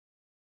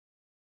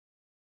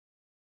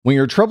When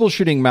you're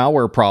troubleshooting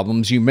malware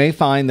problems, you may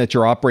find that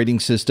your operating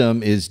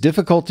system is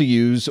difficult to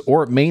use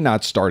or it may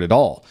not start at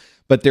all.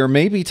 But there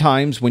may be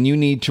times when you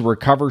need to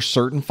recover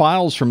certain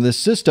files from this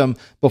system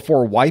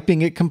before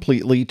wiping it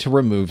completely to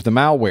remove the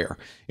malware.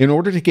 In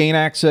order to gain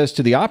access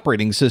to the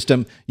operating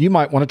system, you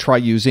might want to try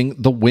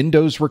using the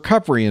Windows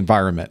recovery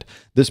environment.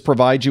 This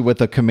provides you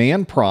with a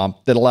command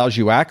prompt that allows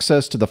you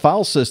access to the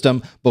file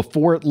system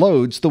before it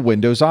loads the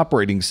Windows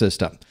operating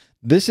system.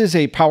 This is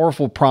a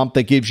powerful prompt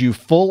that gives you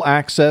full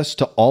access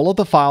to all of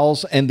the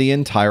files and the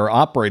entire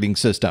operating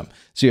system.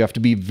 So you have to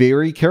be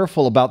very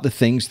careful about the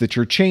things that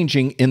you're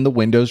changing in the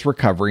Windows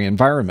recovery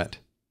environment.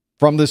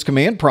 From this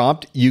command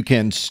prompt, you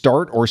can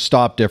start or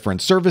stop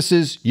different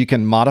services, you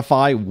can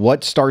modify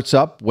what starts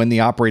up when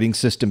the operating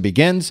system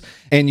begins,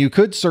 and you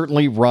could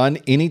certainly run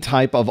any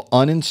type of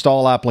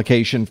uninstall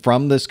application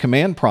from this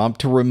command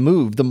prompt to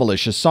remove the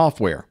malicious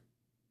software.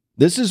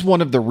 This is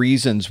one of the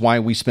reasons why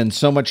we spend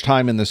so much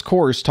time in this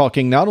course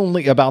talking not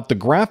only about the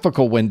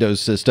graphical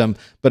Windows system,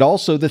 but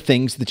also the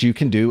things that you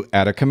can do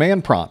at a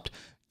command prompt.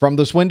 From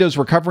this Windows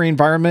recovery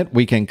environment,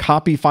 we can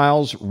copy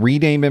files,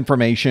 rename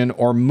information,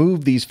 or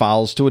move these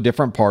files to a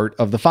different part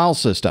of the file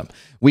system.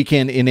 We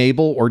can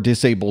enable or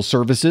disable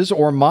services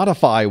or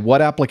modify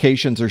what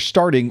applications are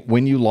starting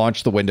when you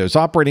launch the Windows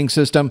operating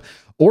system,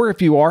 or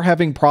if you are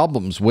having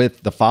problems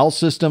with the file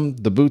system,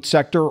 the boot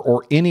sector,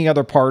 or any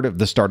other part of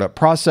the startup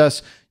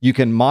process, you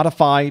can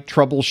modify,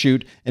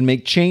 troubleshoot, and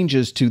make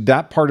changes to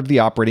that part of the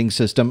operating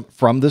system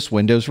from this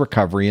Windows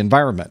recovery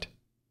environment.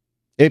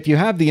 If you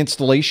have the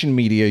installation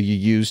media you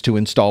use to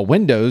install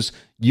Windows,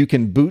 you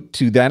can boot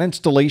to that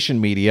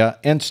installation media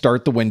and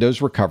start the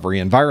Windows recovery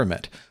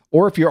environment.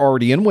 Or if you're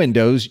already in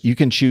Windows, you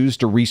can choose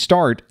to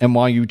restart, and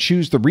while you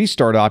choose the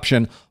restart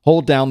option,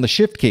 hold down the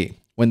Shift key.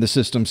 When the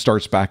system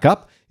starts back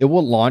up, it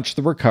will launch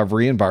the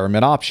recovery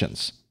environment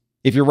options.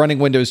 If you're running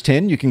Windows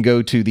 10, you can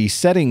go to the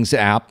Settings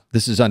app.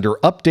 This is under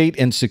Update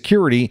and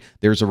Security.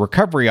 There's a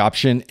recovery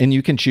option, and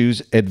you can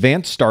choose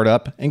Advanced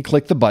Startup and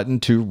click the button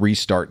to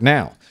restart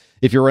now.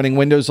 If you're running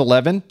Windows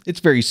 11,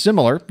 it's very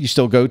similar. You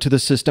still go to the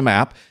System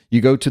app,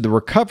 you go to the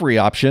Recovery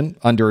option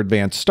under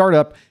Advanced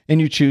Startup, and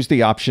you choose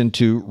the option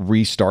to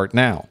Restart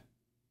Now.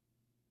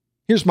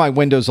 Here's my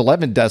Windows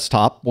 11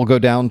 desktop. We'll go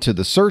down to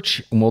the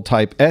search and we'll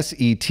type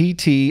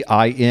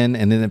SETTIN,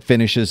 and then it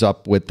finishes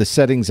up with the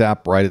Settings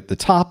app right at the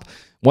top.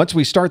 Once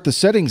we start the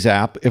Settings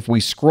app, if we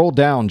scroll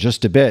down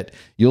just a bit,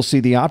 you'll see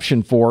the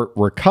option for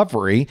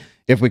Recovery.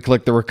 If we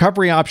click the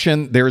Recovery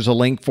option, there's a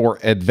link for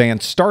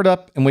Advanced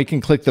Startup, and we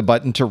can click the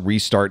button to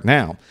Restart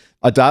Now.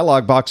 A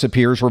dialog box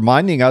appears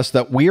reminding us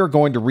that we are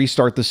going to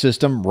restart the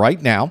system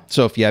right now.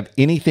 So if you have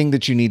anything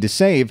that you need to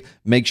save,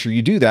 make sure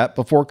you do that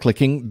before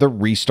clicking the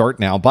Restart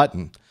Now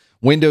button.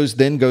 Windows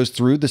then goes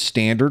through the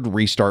standard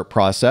restart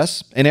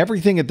process, and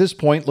everything at this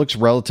point looks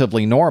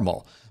relatively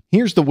normal.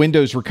 Here's the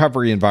Windows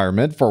recovery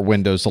environment for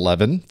Windows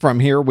 11.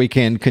 From here, we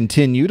can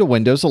continue to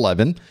Windows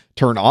 11,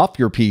 turn off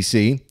your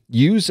PC,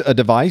 use a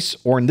device,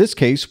 or in this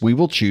case, we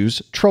will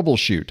choose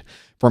Troubleshoot.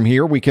 From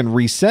here, we can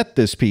reset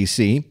this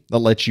PC that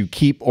lets you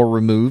keep or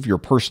remove your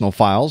personal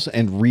files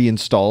and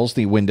reinstalls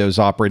the Windows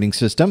operating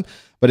system.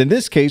 But in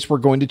this case, we're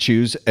going to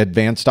choose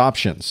Advanced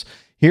Options.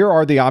 Here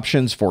are the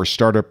options for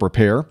Startup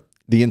Repair,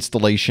 the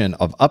installation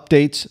of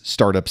updates,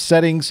 startup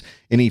settings,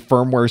 any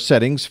firmware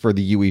settings for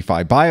the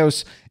UEFI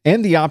BIOS,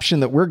 and the option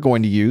that we're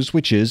going to use,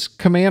 which is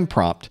Command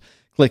Prompt.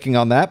 Clicking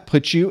on that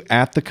puts you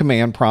at the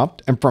command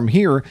prompt, and from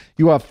here,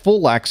 you have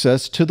full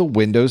access to the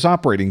Windows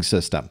operating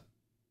system.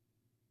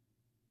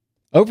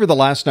 Over the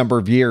last number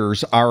of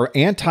years, our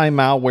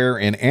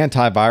anti-malware and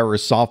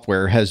antivirus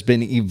software has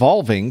been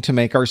evolving to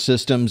make our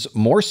systems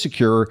more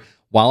secure,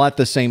 while at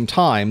the same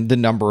time, the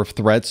number of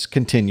threats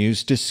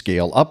continues to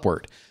scale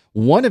upward.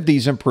 One of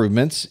these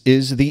improvements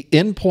is the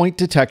Endpoint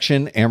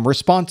Detection and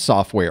Response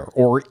software,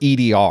 or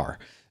EDR.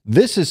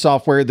 This is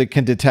software that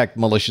can detect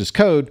malicious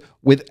code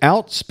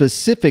without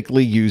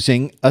specifically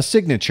using a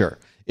signature.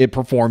 It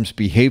performs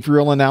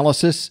behavioral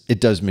analysis, it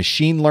does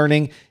machine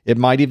learning, it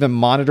might even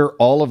monitor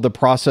all of the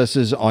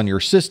processes on your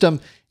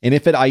system, and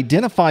if it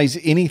identifies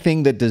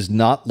anything that does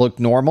not look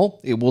normal,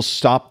 it will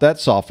stop that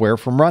software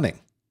from running.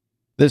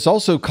 This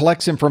also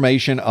collects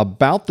information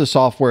about the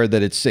software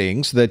that it's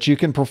seeing so that you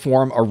can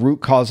perform a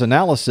root cause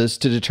analysis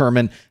to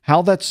determine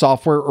how that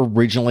software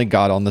originally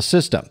got on the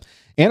system.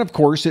 And of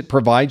course, it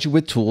provides you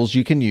with tools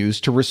you can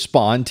use to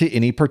respond to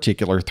any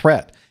particular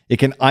threat. It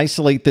can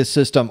isolate this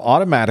system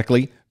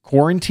automatically,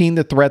 quarantine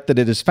the threat that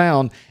it has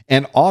found,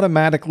 and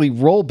automatically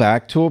roll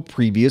back to a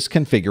previous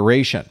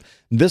configuration.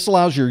 This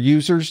allows your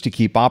users to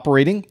keep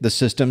operating, the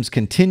systems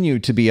continue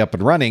to be up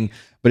and running,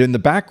 but in the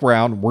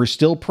background, we're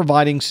still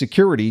providing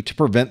security to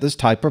prevent this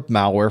type of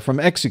malware from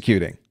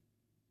executing.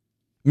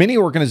 Many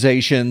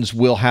organizations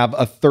will have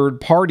a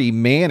third party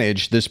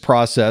manage this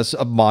process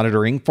of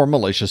monitoring for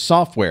malicious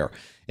software.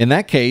 In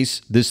that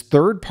case, this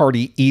third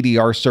party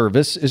EDR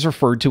service is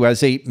referred to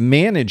as a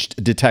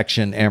Managed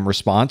Detection and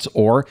Response,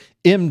 or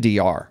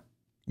MDR.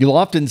 You'll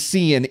often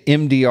see an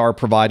MDR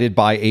provided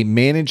by a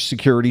managed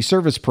security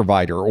service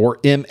provider, or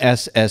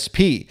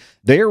MSSP.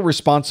 They are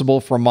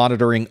responsible for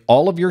monitoring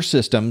all of your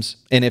systems,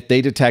 and if they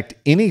detect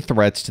any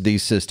threats to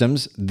these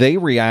systems, they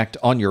react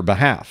on your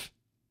behalf.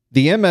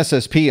 The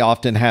MSSP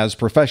often has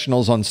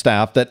professionals on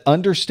staff that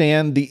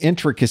understand the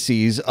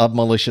intricacies of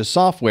malicious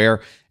software,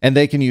 and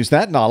they can use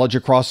that knowledge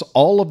across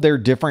all of their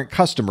different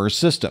customers'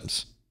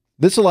 systems.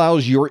 This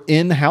allows your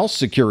in-house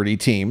security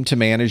team to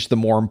manage the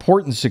more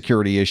important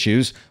security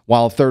issues,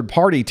 while a third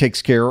party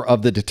takes care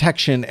of the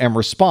detection and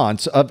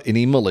response of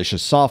any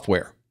malicious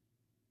software.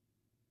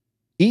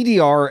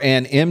 EDR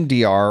and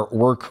MDR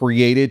were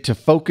created to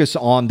focus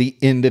on the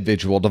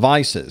individual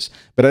devices.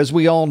 But as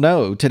we all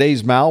know,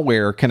 today's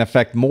malware can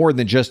affect more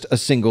than just a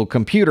single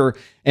computer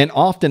and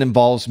often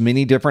involves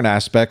many different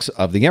aspects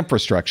of the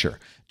infrastructure.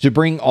 To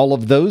bring all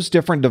of those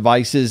different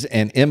devices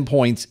and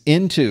endpoints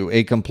into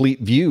a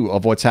complete view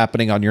of what's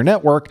happening on your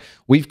network,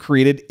 we've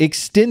created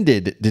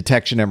Extended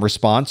Detection and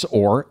Response,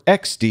 or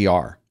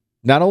XDR.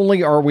 Not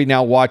only are we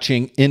now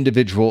watching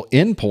individual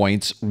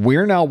endpoints,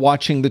 we're now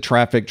watching the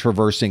traffic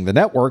traversing the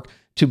network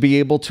to be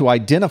able to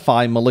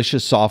identify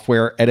malicious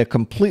software at a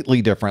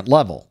completely different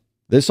level.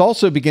 This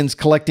also begins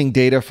collecting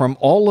data from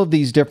all of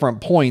these different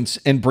points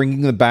and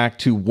bringing them back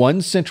to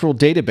one central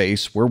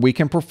database where we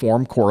can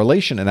perform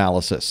correlation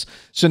analysis.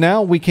 So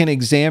now we can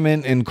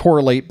examine and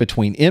correlate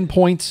between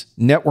endpoints,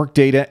 network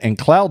data, and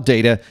cloud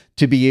data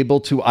to be able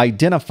to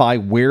identify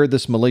where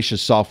this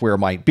malicious software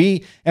might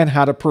be and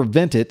how to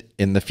prevent it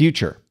in the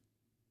future.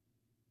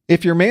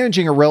 If you're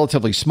managing a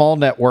relatively small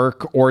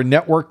network or a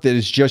network that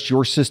is just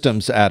your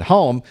systems at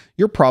home,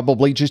 you're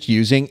probably just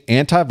using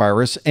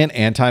antivirus and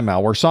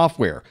anti-malware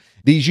software.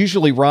 These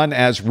usually run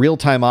as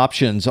real-time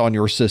options on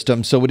your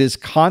system, so it is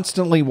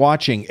constantly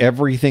watching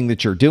everything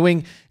that you're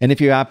doing, and if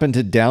you happen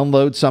to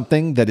download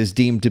something that is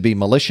deemed to be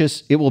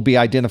malicious, it will be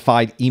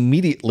identified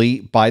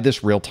immediately by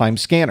this real-time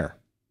scanner.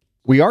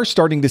 We are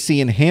starting to see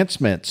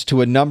enhancements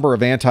to a number of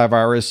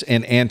antivirus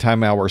and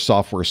anti-malware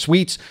software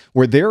suites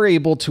where they're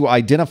able to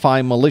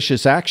identify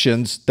malicious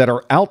actions that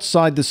are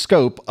outside the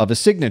scope of a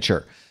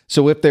signature.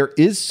 So if there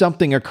is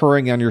something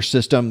occurring on your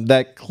system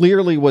that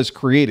clearly was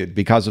created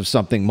because of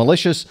something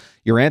malicious,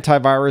 your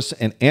antivirus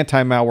and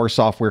anti-malware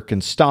software can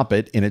stop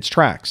it in its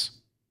tracks.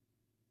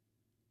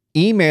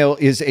 Email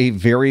is a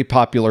very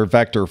popular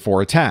vector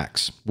for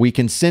attacks. We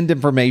can send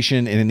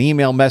information in an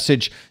email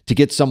message to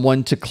get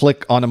someone to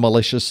click on a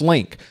malicious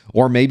link,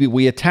 or maybe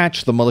we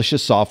attach the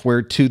malicious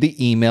software to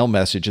the email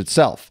message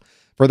itself.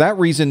 For that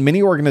reason,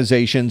 many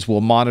organizations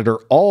will monitor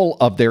all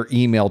of their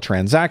email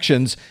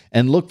transactions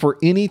and look for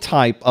any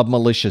type of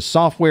malicious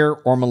software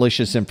or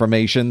malicious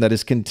information that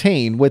is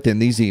contained within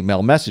these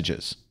email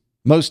messages.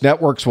 Most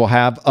networks will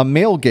have a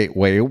mail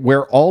gateway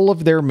where all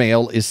of their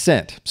mail is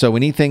sent. So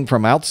anything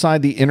from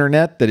outside the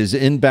internet that is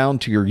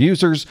inbound to your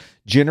users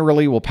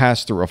generally will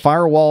pass through a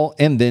firewall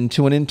and then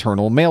to an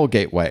internal mail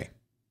gateway.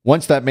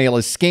 Once that mail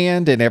is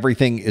scanned and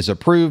everything is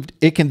approved,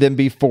 it can then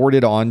be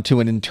forwarded on to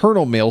an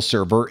internal mail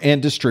server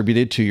and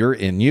distributed to your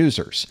end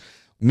users.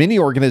 Many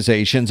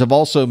organizations have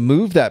also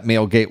moved that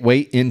mail gateway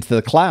into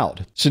the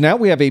cloud. So now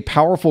we have a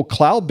powerful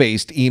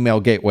cloud-based email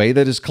gateway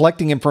that is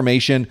collecting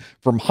information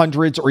from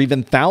hundreds or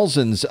even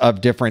thousands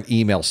of different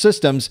email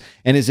systems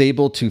and is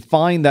able to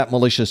find that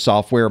malicious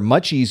software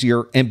much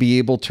easier and be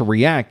able to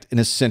react in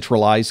a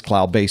centralized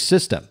cloud-based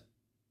system.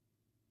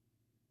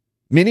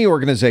 Many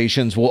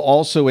organizations will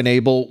also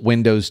enable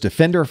Windows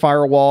Defender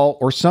Firewall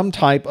or some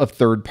type of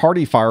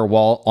third-party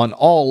firewall on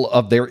all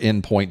of their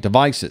endpoint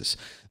devices.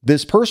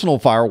 This personal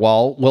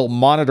firewall will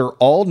monitor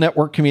all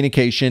network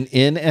communication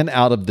in and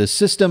out of the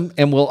system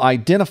and will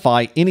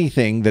identify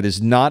anything that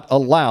is not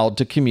allowed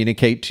to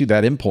communicate to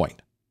that endpoint.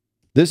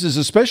 This is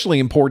especially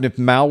important if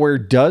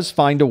malware does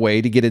find a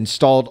way to get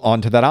installed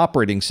onto that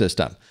operating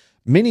system.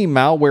 Many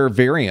malware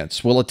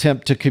variants will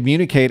attempt to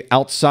communicate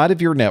outside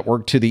of your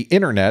network to the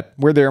internet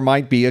where there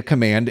might be a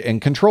command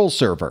and control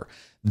server.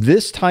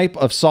 This type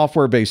of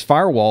software-based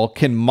firewall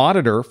can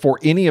monitor for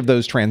any of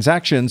those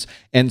transactions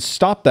and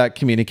stop that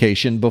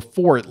communication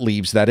before it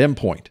leaves that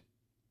endpoint.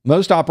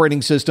 Most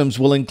operating systems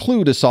will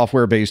include a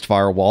software-based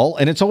firewall,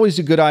 and it's always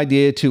a good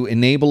idea to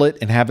enable it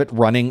and have it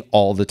running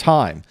all the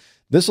time.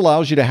 This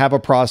allows you to have a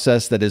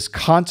process that is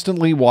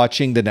constantly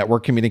watching the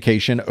network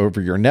communication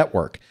over your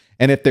network.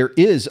 And if there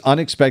is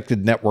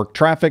unexpected network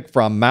traffic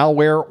from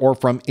malware or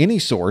from any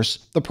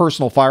source, the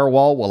personal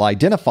firewall will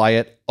identify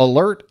it,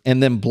 alert,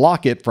 and then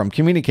block it from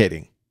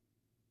communicating.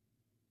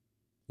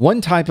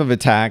 One type of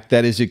attack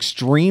that is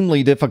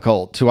extremely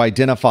difficult to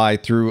identify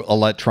through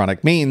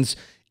electronic means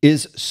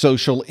is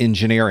social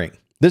engineering.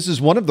 This is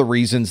one of the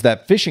reasons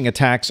that phishing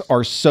attacks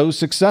are so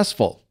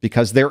successful,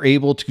 because they're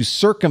able to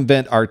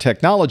circumvent our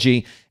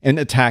technology and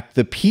attack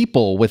the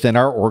people within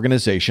our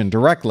organization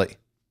directly.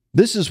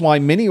 This is why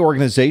many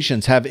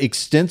organizations have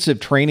extensive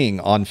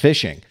training on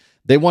phishing.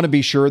 They want to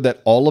be sure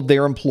that all of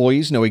their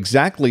employees know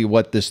exactly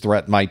what this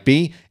threat might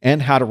be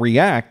and how to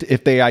react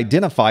if they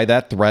identify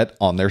that threat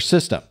on their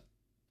system.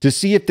 To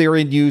see if their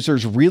end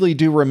users really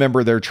do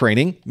remember their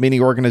training, many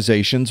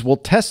organizations will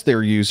test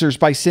their users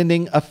by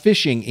sending a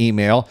phishing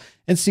email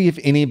and see if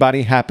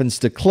anybody happens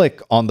to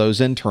click on those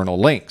internal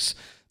links.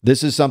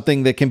 This is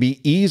something that can be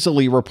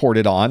easily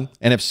reported on,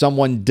 and if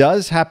someone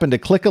does happen to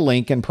click a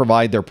link and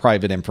provide their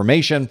private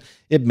information,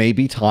 it may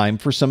be time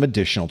for some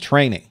additional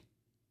training.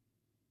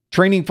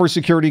 Training for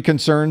security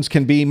concerns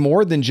can be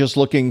more than just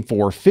looking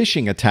for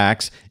phishing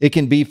attacks. It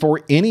can be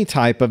for any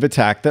type of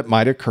attack that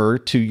might occur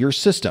to your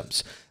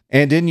systems.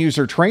 And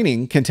end-user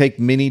training can take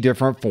many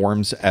different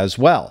forms as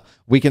well.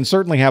 We can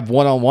certainly have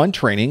one-on-one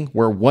training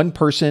where one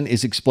person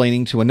is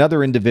explaining to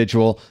another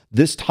individual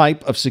this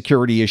type of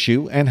security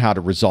issue and how to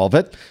resolve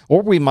it.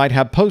 Or we might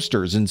have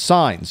posters and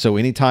signs, so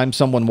anytime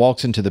someone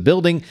walks into the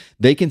building,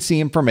 they can see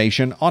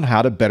information on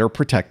how to better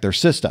protect their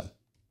system.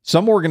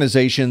 Some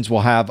organizations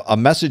will have a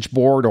message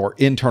board or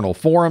internal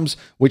forums,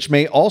 which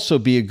may also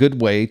be a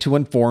good way to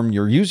inform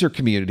your user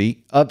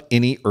community of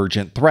any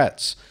urgent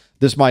threats.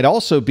 This might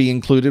also be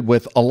included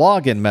with a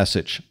login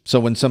message. So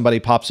when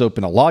somebody pops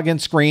open a login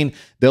screen,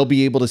 they'll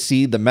be able to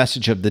see the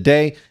message of the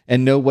day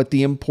and know what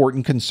the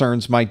important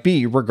concerns might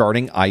be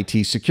regarding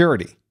IT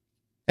security.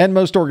 And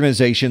most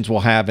organizations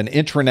will have an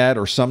intranet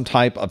or some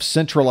type of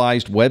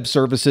centralized web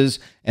services,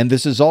 and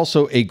this is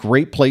also a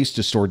great place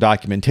to store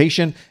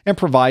documentation and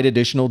provide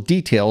additional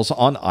details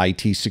on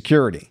IT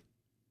security.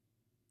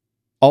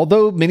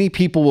 Although many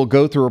people will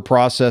go through a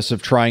process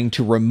of trying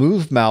to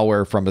remove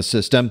malware from a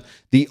system,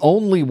 the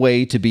only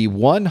way to be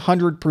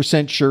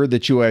 100% sure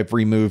that you have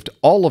removed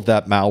all of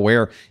that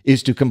malware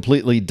is to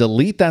completely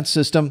delete that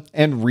system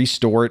and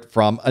restore it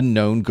from a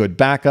known good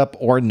backup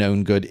or a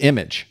known good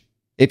image.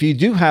 If you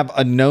do have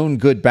a known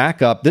good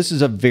backup, this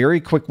is a very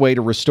quick way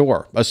to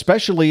restore,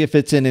 especially if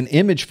it's in an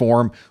image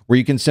form where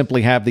you can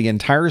simply have the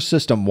entire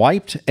system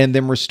wiped and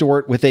then restore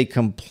it with a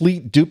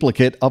complete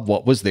duplicate of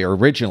what was there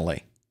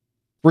originally.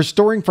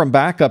 Restoring from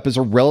backup is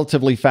a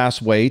relatively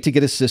fast way to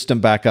get a system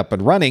back up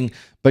and running,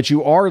 but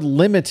you are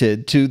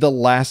limited to the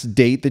last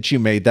date that you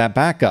made that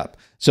backup.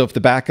 So if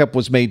the backup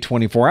was made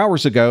 24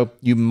 hours ago,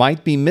 you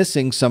might be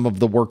missing some of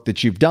the work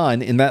that you've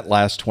done in that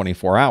last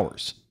 24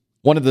 hours.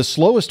 One of the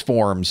slowest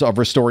forms of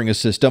restoring a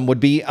system would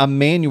be a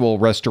manual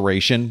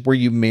restoration, where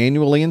you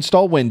manually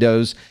install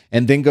Windows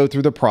and then go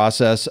through the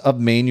process of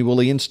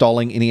manually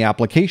installing any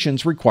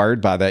applications required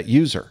by that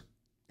user.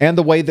 And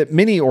the way that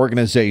many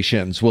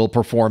organizations will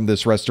perform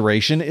this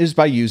restoration is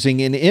by using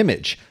an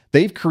image.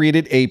 They've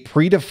created a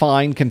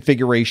predefined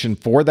configuration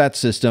for that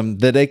system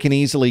that they can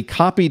easily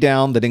copy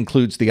down that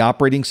includes the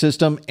operating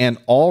system and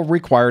all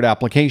required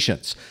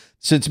applications.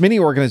 Since many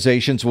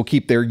organizations will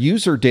keep their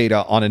user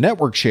data on a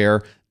network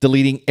share,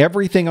 deleting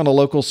everything on a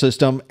local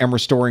system and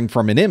restoring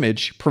from an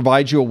image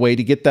provides you a way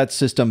to get that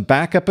system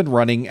back up and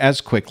running as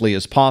quickly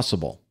as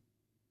possible.